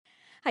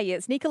Hey,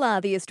 it's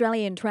Nicola. The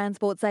Australian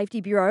Transport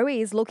Safety Bureau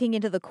is looking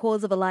into the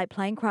cause of a light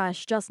plane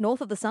crash just north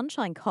of the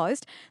Sunshine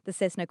Coast. The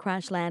Cessna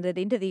crash landed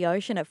into the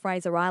ocean at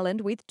Fraser Island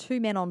with two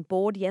men on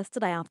board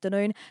yesterday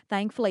afternoon.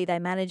 Thankfully, they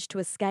managed to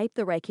escape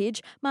the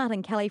wreckage.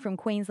 Martin Kelly from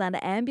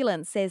Queensland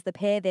Ambulance says the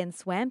pair then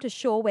swam to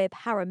shore where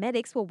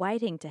paramedics were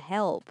waiting to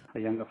help. A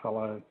younger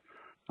fellow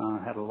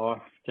had a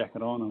life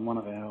jacket on, and one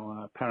of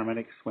our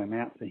paramedics swam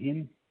out to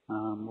him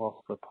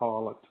whilst the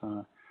pilot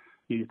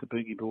used a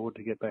boogie board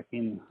to get back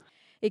in.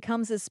 It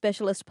comes as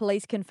specialist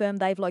police confirm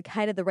they've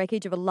located the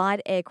wreckage of a light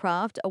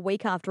aircraft a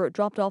week after it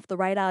dropped off the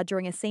radar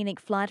during a scenic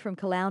flight from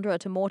Caloundra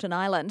to Moreton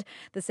Island.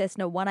 The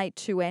Cessna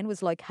 182N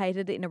was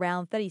located in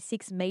around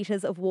 36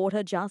 metres of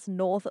water just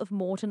north of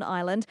Moreton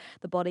Island.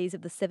 The bodies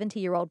of the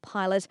 70-year-old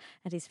pilot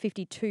and his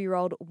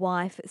 52-year-old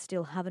wife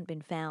still haven't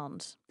been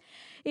found.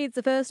 It's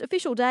the first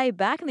official day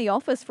back in the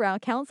office for our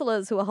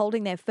councillors who are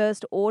holding their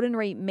first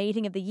ordinary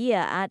meeting of the year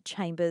at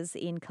Chambers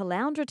in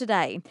Caloundra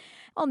today.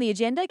 On the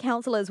agenda,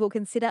 councillors will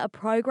consider a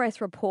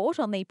progress report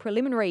on the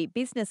preliminary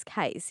business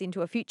case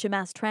into a future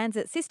mass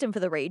transit system for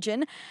the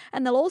region,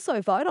 and they'll also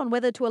vote on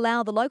whether to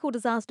allow the local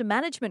disaster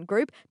management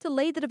group to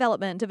lead the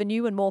development of a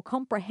new and more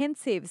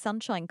comprehensive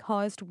Sunshine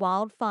Coast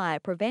wildfire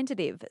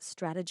preventative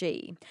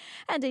strategy.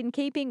 And in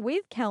keeping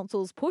with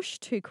council's push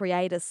to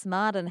create a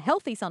smart and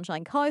healthy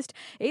Sunshine Coast,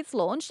 it's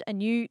launched a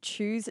new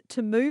Choose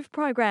to Move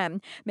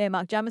program. Mayor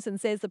Mark Jamieson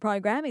says the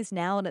program is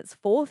now in its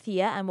fourth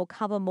year and will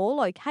cover more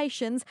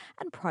locations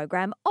and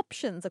program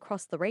options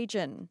across the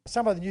region.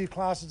 Some of the new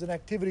classes and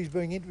activities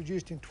being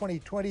introduced in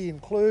 2020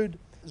 include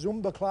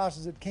Zumba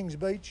classes at Kings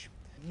Beach,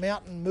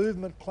 mountain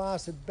movement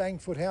class at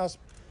Bangfoot House,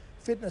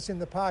 fitness in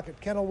the park at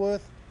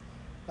Kenilworth,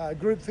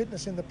 group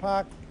fitness in the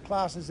park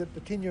classes at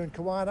Batinia and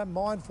Kawana,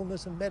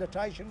 mindfulness and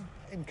meditation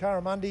in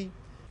Curramundi,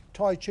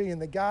 Tai Chi in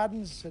the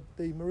gardens at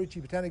the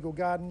Marucci Botanical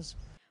Gardens.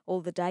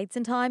 All the dates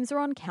and times are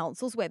on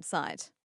Council's website.